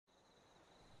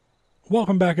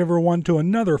Welcome back everyone to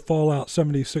another Fallout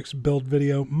 76 build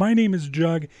video. My name is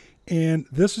Jug and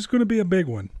this is going to be a big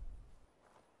one.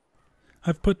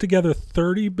 I've put together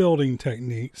 30 building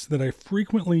techniques that I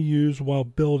frequently use while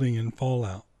building in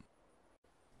Fallout.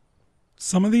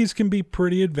 Some of these can be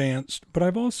pretty advanced, but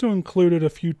I've also included a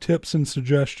few tips and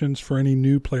suggestions for any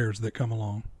new players that come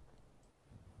along.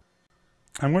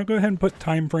 I'm going to go ahead and put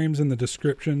time frames in the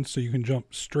description so you can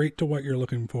jump straight to what you're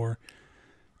looking for.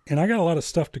 And I got a lot of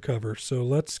stuff to cover, so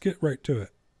let's get right to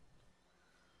it.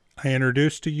 I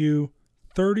introduced to you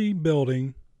 30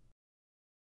 building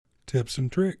tips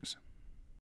and tricks.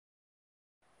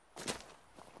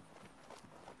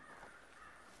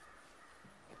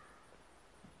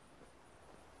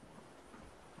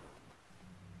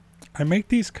 I make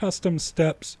these custom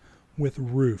steps with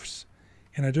roofs,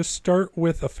 and I just start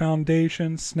with a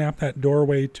foundation, snap that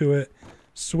doorway to it,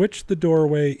 switch the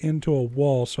doorway into a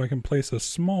wall so I can place a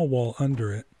small wall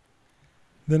under it.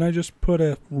 Then I just put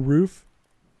a roof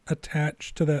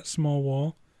attached to that small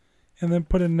wall and then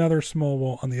put another small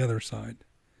wall on the other side.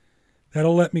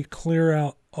 That'll let me clear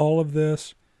out all of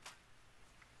this.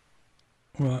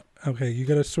 Well, okay, you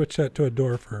got to switch that to a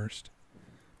door first.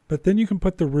 But then you can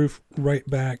put the roof right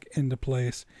back into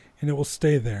place and it will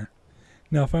stay there.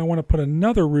 Now if I want to put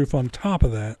another roof on top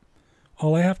of that,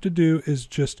 all I have to do is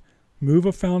just move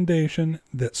a foundation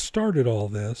that started all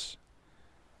this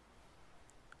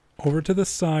over to the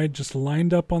side, just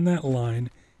lined up on that line,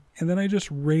 and then I just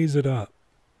raise it up.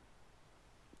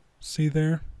 See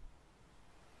there?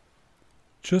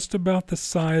 Just about the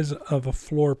size of a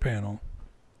floor panel.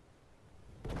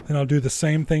 Then I'll do the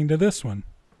same thing to this one.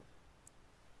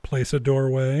 Place a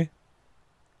doorway.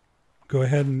 Go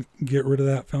ahead and get rid of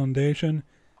that foundation.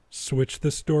 Switch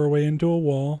this doorway into a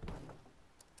wall.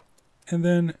 And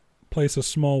then place a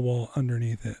small wall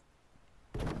underneath it.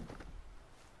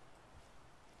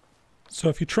 So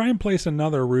if you try and place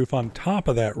another roof on top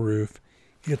of that roof,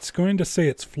 it's going to say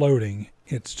it's floating.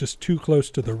 It's just too close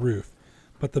to the roof.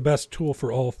 But the best tool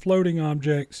for all floating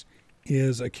objects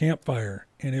is a campfire,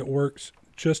 and it works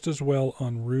just as well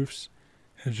on roofs,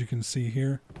 as you can see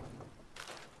here.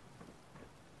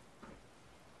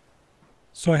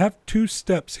 So I have 2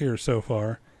 steps here so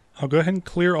far. I'll go ahead and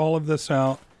clear all of this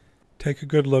out. Take a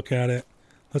good look at it.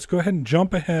 Let's go ahead and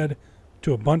jump ahead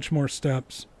to a bunch more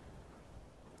steps.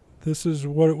 This is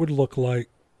what it would look like.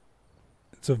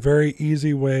 It's a very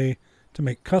easy way to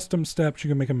make custom steps. You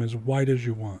can make them as wide as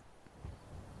you want.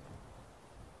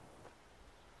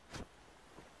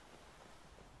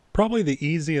 Probably the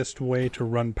easiest way to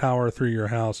run power through your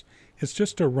house is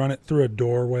just to run it through a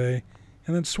doorway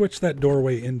and then switch that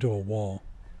doorway into a wall.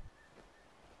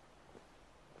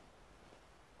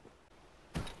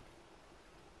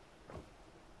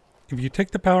 If you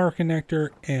take the power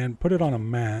connector and put it on a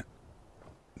mat,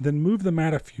 then move the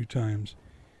mat a few times,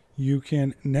 you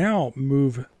can now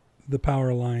move the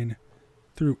power line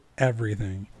through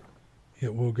everything.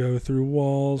 It will go through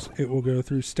walls, it will go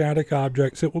through static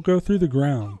objects, it will go through the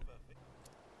ground.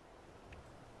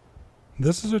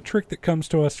 This is a trick that comes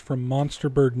to us from Monster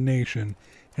Bird Nation,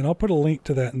 and I'll put a link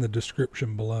to that in the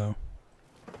description below.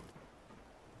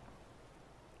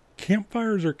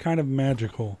 Campfires are kind of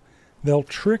magical. They'll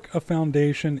trick a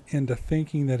foundation into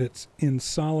thinking that it's in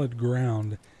solid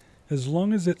ground as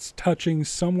long as it's touching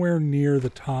somewhere near the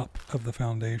top of the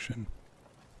foundation.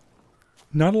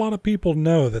 Not a lot of people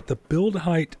know that the build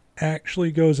height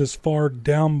actually goes as far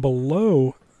down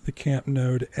below the camp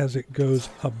node as it goes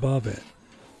above it.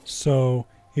 So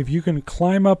if you can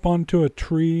climb up onto a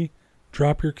tree,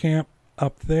 drop your camp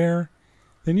up there,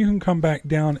 then you can come back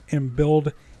down and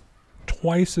build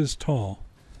twice as tall.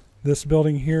 This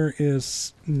building here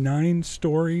is 9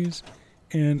 stories,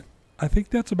 and I think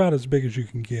that's about as big as you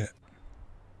can get.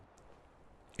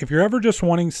 If you're ever just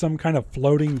wanting some kind of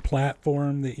floating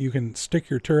platform that you can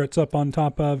stick your turrets up on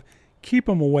top of, keep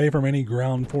them away from any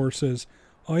ground forces,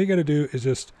 all you got to do is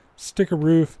just stick a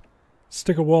roof,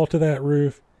 stick a wall to that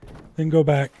roof, then go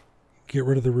back, get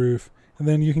rid of the roof, and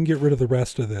then you can get rid of the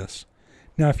rest of this.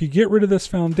 Now, if you get rid of this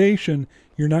foundation,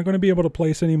 you're not going to be able to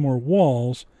place any more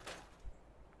walls,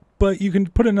 but you can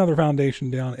put another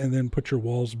foundation down and then put your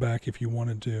walls back if you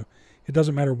wanted to. It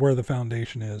doesn't matter where the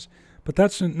foundation is. But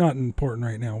that's not important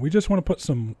right now. We just want to put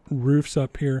some roofs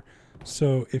up here.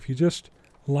 So if you just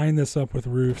line this up with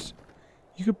roofs,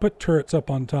 you could put turrets up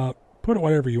on top. Put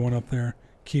whatever you want up there.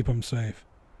 Keep them safe.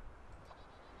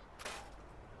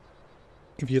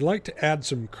 If you'd like to add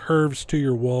some curves to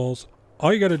your walls,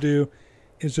 all you got to do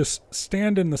is just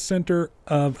stand in the center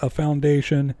of a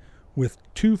foundation with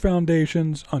 2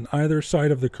 foundations on either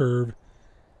side of the curve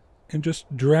and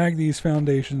just drag these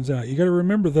foundations out. You got to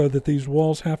remember though that these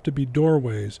walls have to be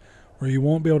doorways or you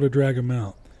won't be able to drag them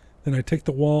out. Then I take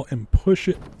the wall and push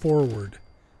it forward.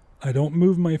 I don't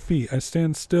move my feet. I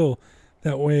stand still.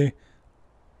 That way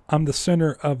I'm the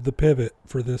center of the pivot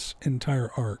for this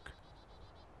entire arc.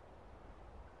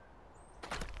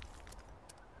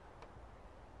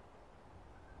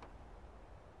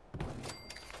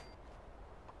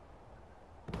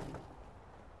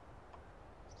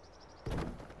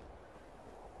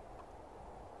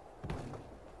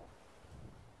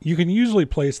 You can usually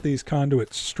place these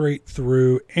conduits straight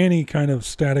through any kind of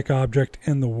static object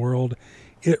in the world.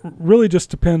 It really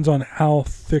just depends on how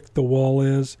thick the wall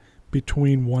is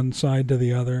between one side to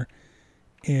the other.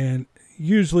 And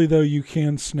usually, though, you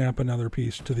can snap another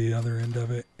piece to the other end of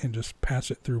it and just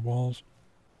pass it through walls.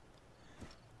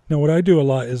 Now, what I do a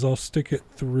lot is I'll stick it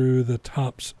through the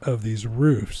tops of these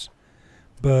roofs.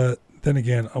 But then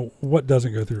again, what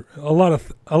doesn't go through? A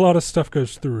lot of stuff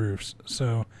goes through roofs,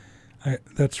 so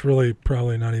that's really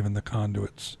probably not even the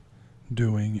conduits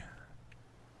doing.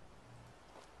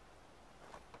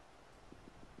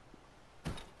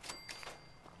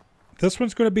 This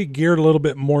one's going to be geared a little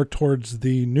bit more towards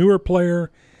the newer player.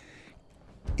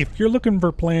 If you're looking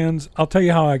for plans, I'll tell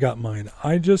you how I got mine.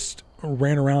 I just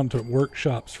ran around to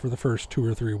workshops for the first 2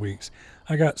 or 3 weeks.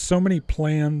 I got so many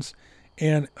plans,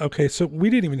 and okay, so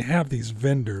we didn't even have these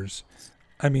vendors.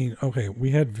 I mean, okay, we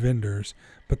had vendors,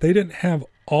 but they didn't have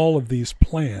all of these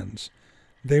plans.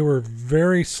 They were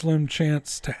very slim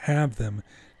chance to have them.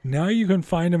 Now you can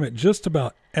find them at just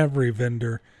about every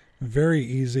vendor. Very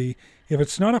easy. If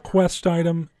it's not a quest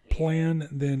item plan,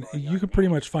 then you can pretty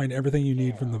much find everything you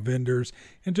need from the vendors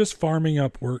and just farming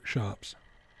up workshops.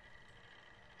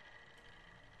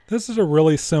 This is a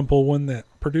really simple one that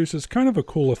produces kind of a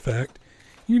cool effect.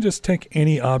 You can just take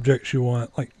any objects you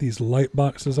want, like these light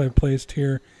boxes I've placed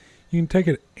here. You can take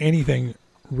it anything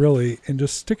really and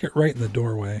just stick it right in the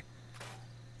doorway.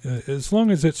 As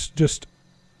long as it's just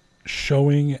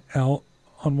showing out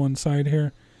on one side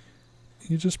here,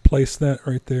 you just place that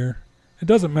right there. It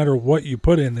doesn't matter what you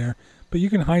put in there, but you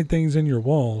can hide things in your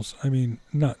walls. I mean,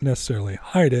 not necessarily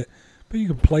hide it, but you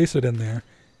can place it in there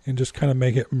and just kind of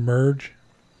make it merge.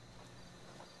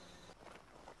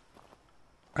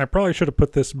 I probably should have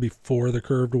put this before the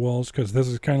curved walls because this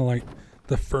is kind of like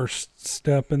the first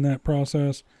step in that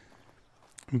process.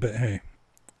 But hey,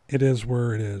 it is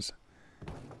where it is.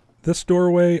 This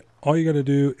doorway, all you got to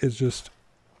do is just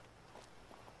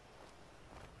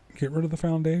get rid of the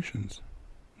foundations.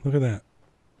 Look at that.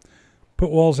 Put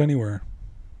walls anywhere.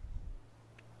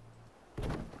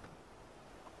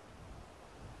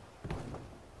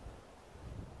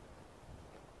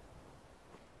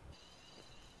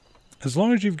 As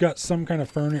long as you've got some kind of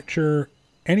furniture,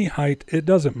 any height, it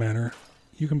doesn't matter.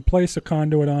 You can place a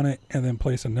conduit on it and then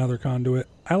place another conduit.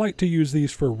 I like to use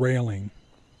these for railing.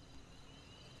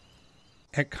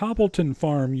 At Cobbleton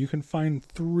Farm, you can find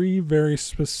 3 very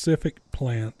specific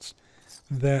plants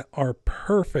that are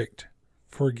perfect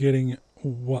for getting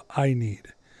what I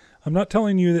need. I'm not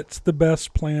telling you that's the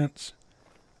best plants.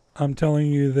 I'm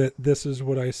telling you that this is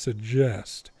what I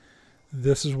suggest.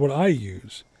 This is what I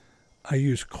use. I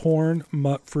use corn,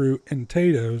 mut fruit, and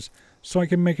potatoes so I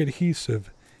can make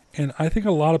adhesive. And I think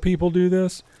a lot of people do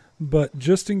this, but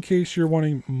just in case you're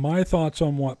wanting my thoughts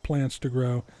on what plants to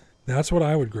grow, that's what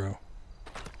I would grow.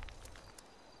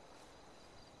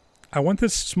 I want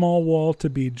this small wall to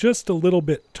be just a little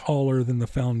bit taller than the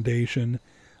foundation.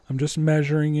 I'm just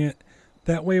measuring it.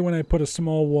 That way when I put a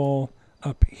small wall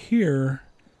up here,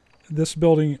 this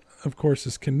building, of course,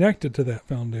 is connected to that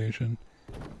foundation.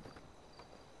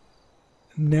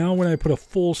 Now when I put a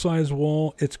full-size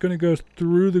wall, it's going to go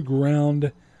through the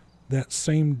ground that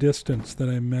same distance that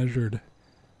I measured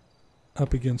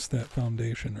up against that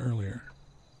foundation earlier.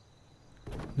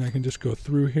 Now I can just go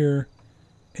through here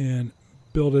and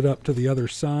build it up to the other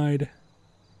side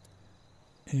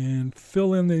and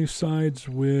fill in these sides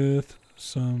with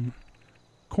some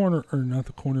corner, or not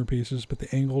the corner pieces, but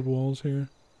the angled walls here.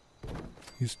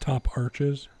 These top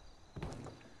arches.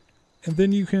 And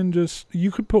then you can just,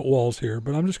 you could put walls here,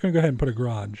 but I'm just going to go ahead and put a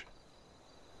garage.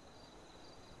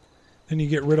 Then you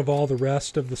get rid of all the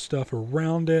rest of the stuff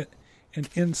around it. And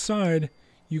inside,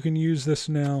 you can use this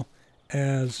now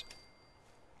as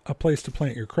a place to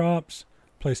plant your crops,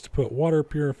 place to put water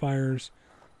purifiers,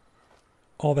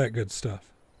 all that good stuff.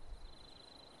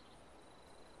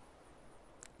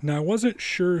 Now, I wasn't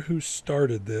sure who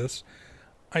started this.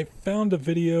 I found a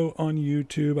video on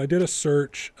YouTube. I did a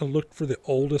search. I looked for the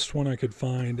oldest one I could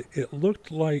find. It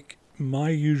looked like My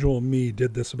Usual Me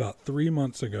did this about 3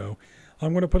 months ago.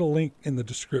 I'm going to put a link in the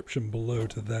description below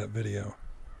to that video.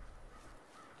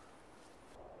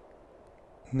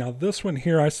 Now this one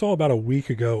here I saw about a week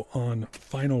ago on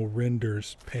Final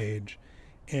Renders page,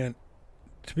 and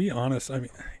to be honest, I mean,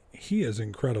 he is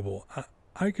incredible.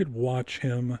 I could watch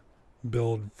him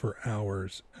build for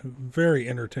hours. Very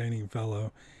entertaining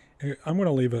fellow. I'm going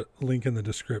to leave a link in the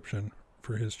description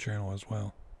for his channel as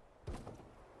well.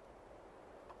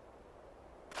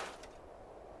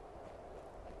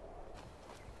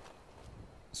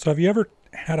 So have you ever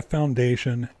had a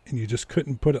foundation and you just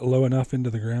couldn't put it low enough into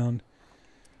the ground?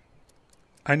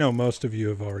 I know most of you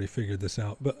have already figured this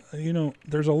out, but you know,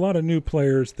 there's a lot of new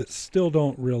players that still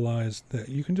don't realize that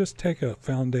you can just take a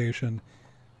foundation,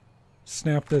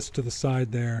 snap this to the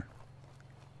side there,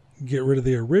 get rid of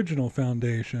the original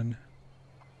foundation,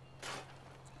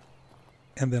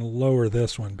 and then lower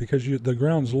this one because the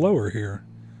ground's lower here.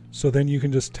 So then you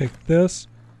can just take this,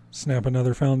 snap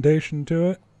another foundation to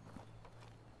it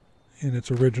in its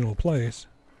original place,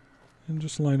 and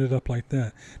just line it up like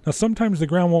that. Now sometimes the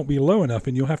ground won't be low enough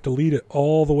and you'll have to lead it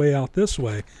all the way out this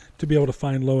way to be able to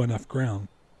find low enough ground.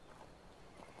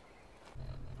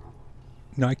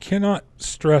 Now I cannot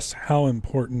stress how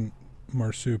important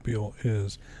Marsupial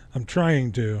is. I'm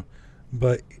trying to,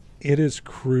 but it is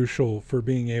crucial for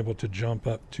being able to jump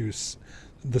up to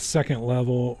the second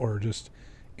level or just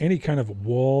any kind of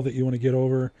wall that you want to get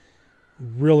over.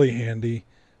 Really handy.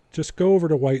 Just go over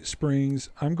to White Springs.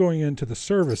 I'm going into the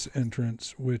service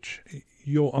entrance, which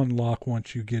you'll unlock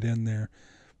once you get in there.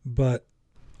 But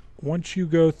once you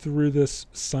go through this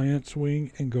science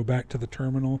wing and go back to the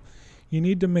terminal, you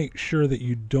need to make sure that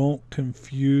you don't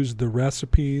confuse the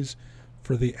recipes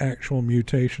for the actual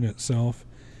mutation itself.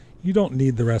 You don't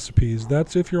need the recipes.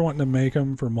 That's if you're wanting to make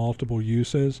them for multiple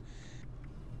uses.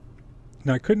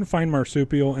 Now I couldn't find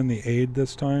Marsupial in the aid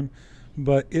this time,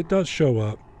 but it does show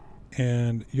up.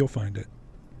 And you'll find it.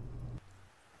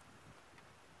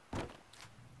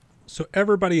 So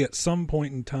everybody at some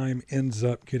point in time ends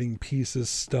up getting pieces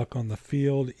stuck on the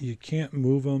field. You can't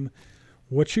move them.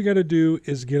 What you got to do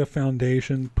is get a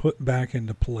foundation put back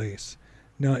into place.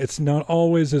 Now it's not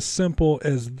always as simple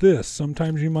as this.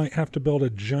 Sometimes you might have to build a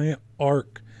giant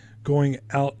arc going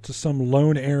out to some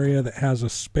lone area that has a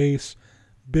space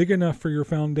big enough for your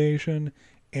foundation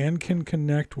and can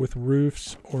connect with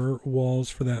roofs or walls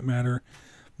for that matter.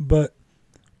 But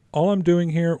all I'm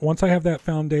doing here, once I have that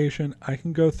foundation, I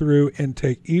can go through and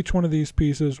take each one of these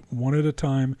pieces one at a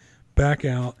time back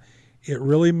out. It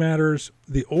really matters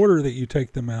the order that you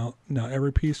take them out. Now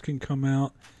every piece can come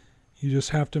out. You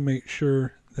just have to make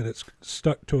sure that it's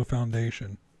stuck to a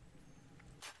foundation.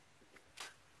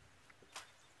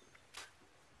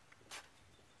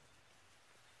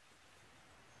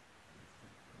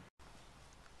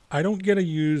 I don't get to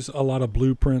use a lot of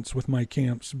blueprints with my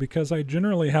camps because I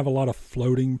generally have a lot of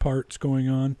floating parts going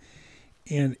on.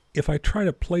 And if I try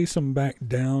to place them back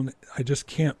down, I just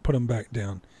can't put them back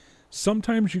down.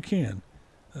 Sometimes you can.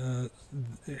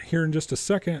 Here in just a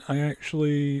second, I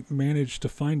actually managed to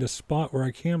find a spot where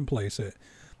I can place it.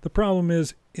 The problem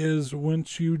is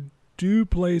once you do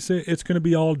place it, it's going to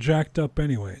be all jacked up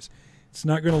anyways. It's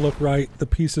not going to look right. The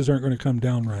pieces aren't going to come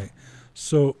down right.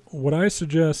 So what I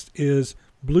suggest is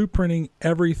blueprinting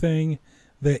everything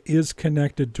that is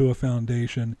connected to a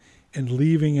foundation and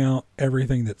leaving out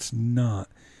everything that's not.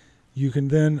 You can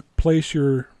then place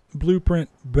your blueprint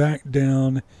back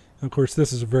down. Of course,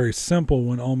 this is a very simple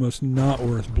one, almost not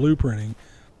worth blueprinting,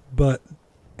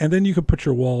 and then you can put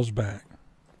your walls back.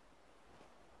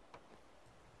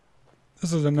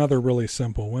 This is another really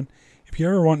simple one. If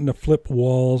you're ever wanting to flip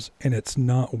walls and it's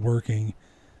not working,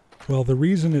 well, the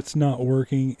reason it's not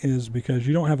working is because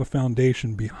you don't have a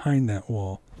foundation behind that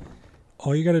wall.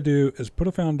 All you got to do is put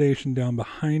a foundation down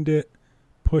behind it,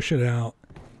 push it out,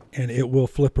 and it will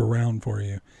flip around for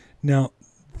you. Now,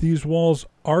 these walls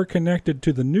are connected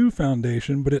to the new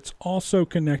foundation, but it's also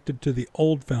connected to the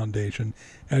old foundation,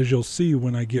 as you'll see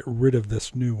when I get rid of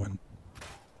this new one.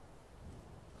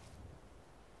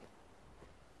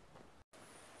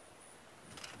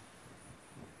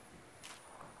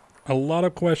 A lot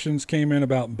of questions came in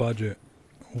about budget,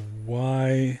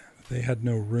 why they had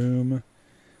no room.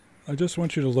 I just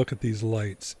want you to look at these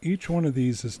lights. Each one of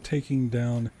these is taking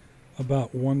down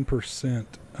about 1%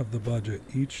 of the budget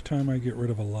each time I get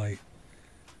rid of a light.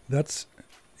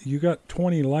 You got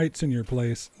 20 lights in your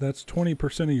place, that's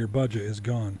 20% of your budget is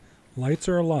gone. Lights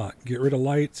are a lot. Get rid of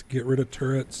lights, get rid of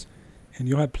turrets, and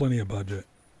you'll have plenty of budget.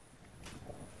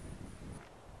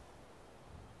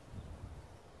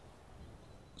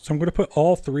 So I'm going to put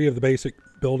all three of the basic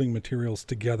building materials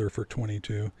together for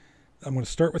 22. I'm going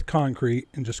to start with concrete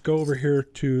and just go over here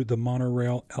to the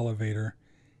monorail elevator.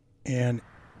 And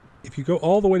if you go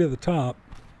all the way to the top,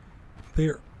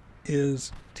 there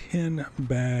is 10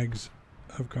 bags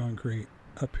of concrete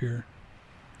up here.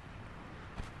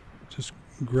 Just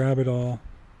grab it all.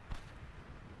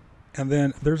 And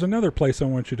then there's another place I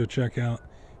want you to check out.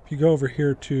 If you go over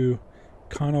here to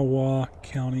Kanawha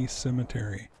County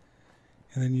Cemetery,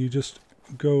 and then you just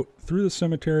go through the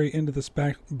cemetery into this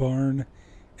back barn,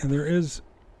 and there is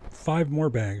 5 more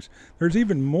bags. There's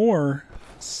even more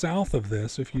south of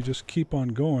this if you just keep on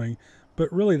going,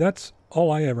 but really that's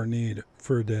all I ever need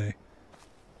for a day.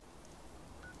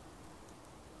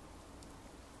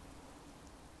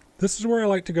 This is where I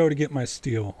like to go to get my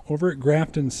steel. Over at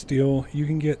Grafton Steel, you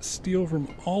can get steel from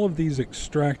all of these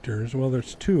extractors. Well,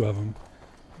 there's 2 of them.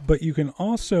 But you can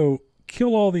also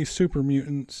kill all these super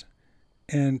mutants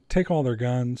and take all their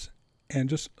guns and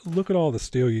just look at all the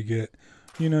steel you get.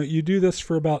 You know, you do this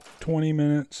for about 20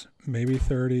 minutes, maybe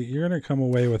 30. You're going to come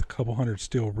away with a couple hundred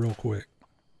steel real quick.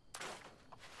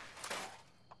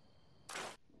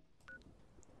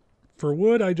 For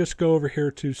wood, I just go over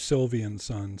here to Sylvie &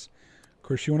 Sons. Of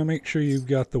course, you want to make sure you've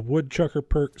got the woodchucker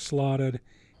perk slotted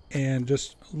and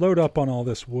just load up on all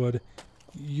this wood.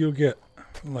 You'll get,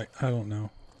 like, I don't know,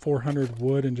 400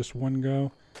 wood in just one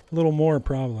go. A little more,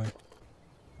 probably.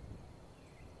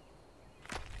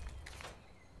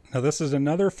 Now, this is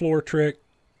another floor trick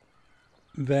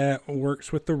that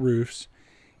works with the roofs,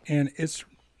 and it's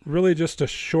really just a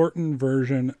shortened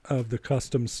version of the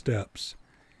custom steps.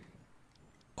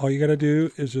 All you got to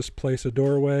do is just place a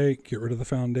doorway, get rid of the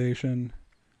foundation.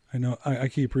 I know I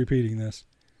keep repeating this.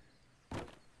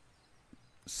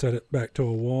 Set it back to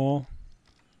a wall.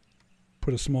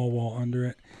 Put a small wall under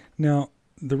it. Now,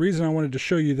 the reason I wanted to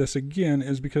show you this again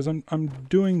is because I'm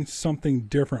doing something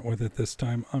different with it this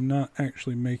time. I'm not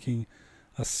actually making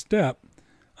a step.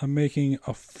 I'm making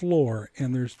a floor,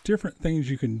 and there's different things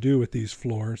you can do with these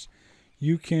floors.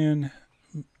 You can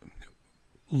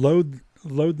load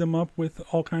them up with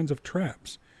all kinds of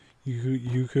traps.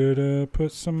 You could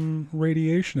put some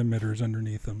radiation emitters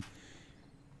underneath them.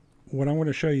 What I want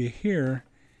to show you here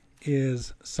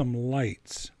is some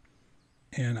lights,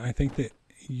 and I think that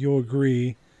you'll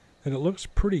agree that it looks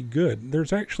pretty good.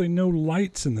 There's actually no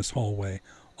lights in this hallway.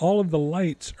 All of the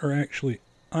lights are actually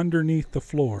underneath the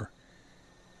floor.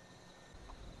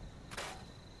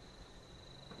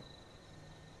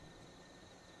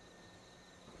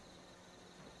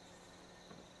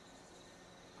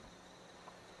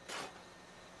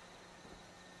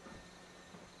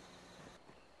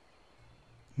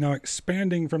 Now,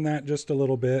 expanding from that just a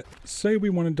little bit, say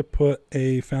we wanted to put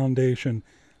a foundation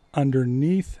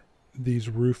underneath these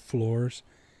roof floors.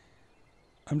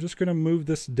 I'm just going to move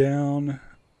this down.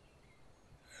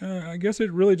 I guess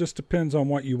it really just depends on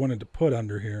what you wanted to put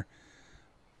under here.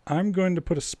 I'm going to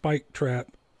put a spike trap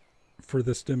for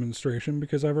this demonstration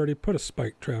because I've already put a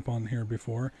spike trap on here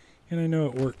before, and I know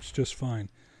it works just fine.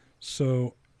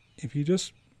 So if you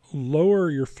just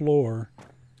lower your floor,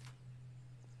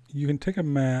 you can take a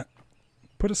mat,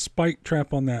 put a spike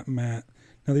trap on that mat.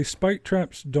 Now, these spike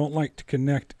traps don't like to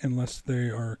connect unless they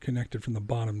are connected from the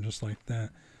bottom, just like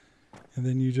that. And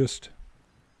then you just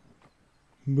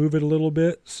move it a little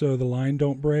bit so the line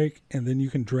don't break, and then you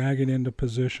can drag it into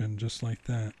position just like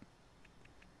that.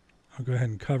 I'll go ahead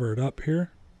and cover it up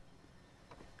here.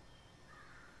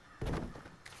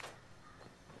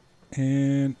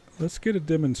 And let's get a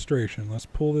demonstration. Let's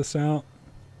pull this out.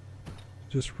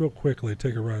 Just real quickly,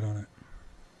 take a ride on it.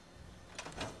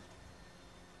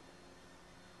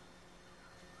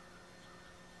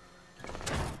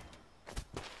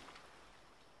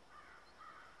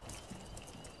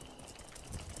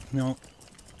 Now,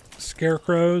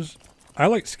 Scarecrows, I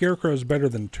like Scarecrows better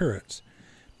than turrets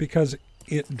because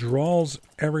it draws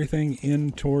everything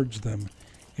in towards them.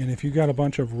 And if you got a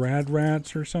bunch of rad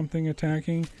rats or something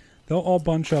attacking, they'll all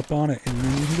bunch up on it, and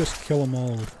then you can just kill them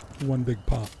all with one big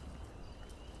pop.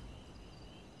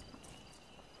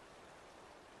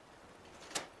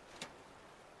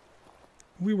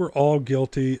 We were all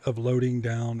guilty of loading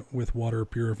down with water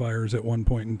purifiers at one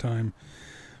point in time.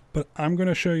 But I'm going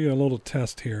to show you a little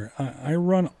test here. I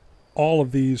run all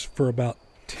of these for about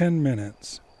 10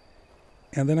 minutes.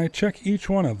 And then I check each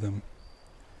one of them.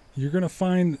 You're going to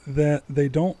find that they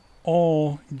don't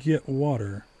all get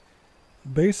water.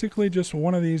 Basically, just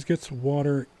one of these gets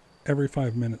water every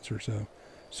 5 minutes or so.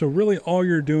 So really all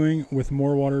you're doing with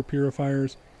more water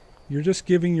purifiers, you're just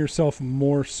giving yourself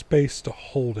more space to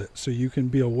hold it so you can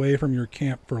be away from your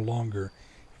camp for longer.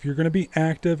 If you're going to be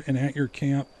active and at your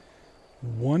camp,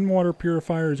 one water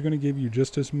purifier is going to give you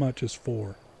just as much as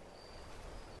 4.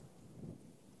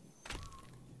 If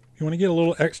you want to get a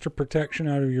little extra protection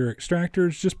out of your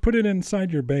extractors, just put it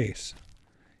inside your base.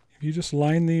 If you just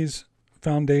line these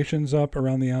foundations up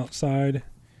around the outside,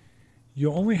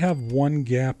 you only have one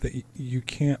gap that you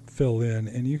can't fill in,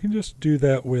 and you can just do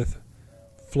that with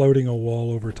floating a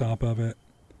wall over top of it,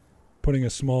 putting a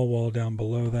small wall down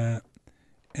below that,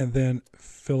 and then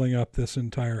filling up this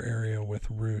entire area with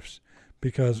roofs,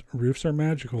 because roofs are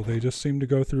magical. They just seem to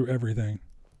go through everything.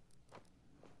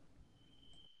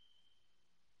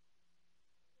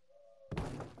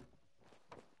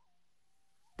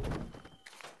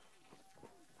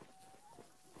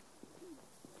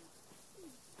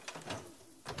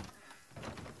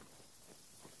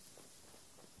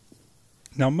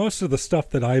 Now, most of the stuff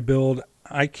that I build,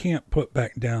 I can't put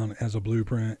back down as a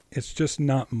blueprint. It's just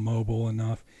not mobile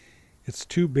enough. It's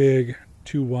too big,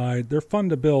 too wide. They're fun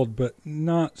to build, but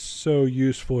not so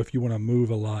useful if you want to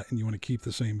move a lot and you want to keep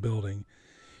the same building.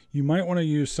 You might want to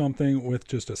use something with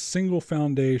just a single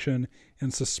foundation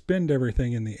and suspend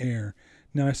everything in the air.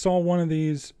 Now, I saw one of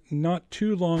these not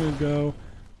too long ago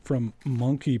from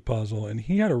Monkey Puzzle, and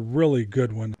he had a really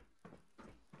good one.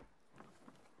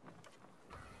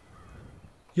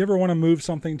 You ever want to move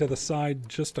something to the side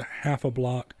just a half a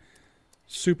block?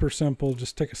 Super simple.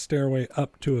 Just take a stairway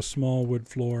up to a small wood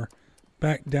floor,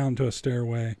 back down to a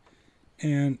stairway,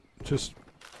 and just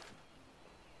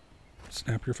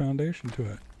snap your foundation to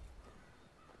it.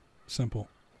 Simple.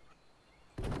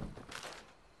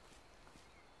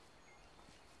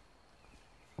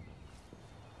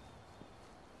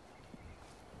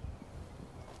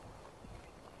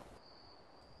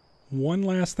 One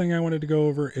last thing I wanted to go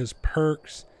over is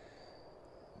perks.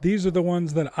 These are the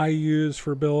ones that I use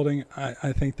for building.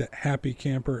 I think that Happy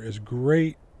Camper is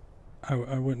great.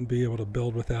 I wouldn't be able to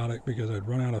build without it because I'd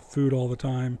run out of food all the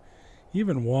time.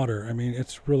 Even water. I mean,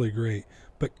 it's really great.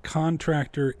 But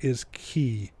Contractor is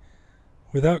key.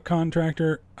 Without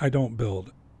Contractor, I don't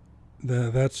build.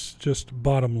 That's just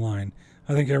bottom line.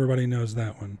 I think everybody knows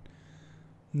that one.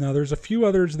 Now, there's a few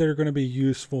others that are going to be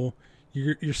useful.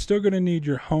 You're still going to need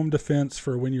your home defense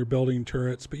for when you're building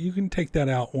turrets, but you can take that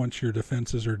out once your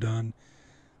defenses are done.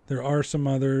 There are some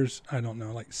others, I don't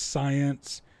know, like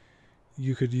science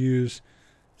you could use.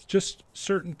 Just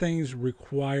certain things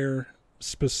require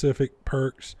specific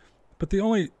perks, but the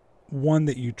only one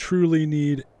that you truly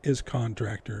need is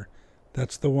Contractor.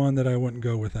 That's the one that I wouldn't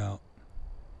go without.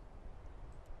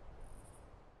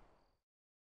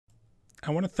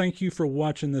 I want to thank you for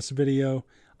watching this video.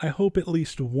 I hope at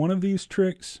least one of these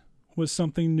tricks was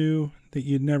something new that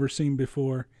you'd never seen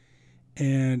before.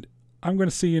 And I'm going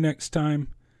to see you next time.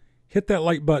 Hit that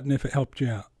like button if it helped you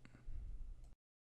out.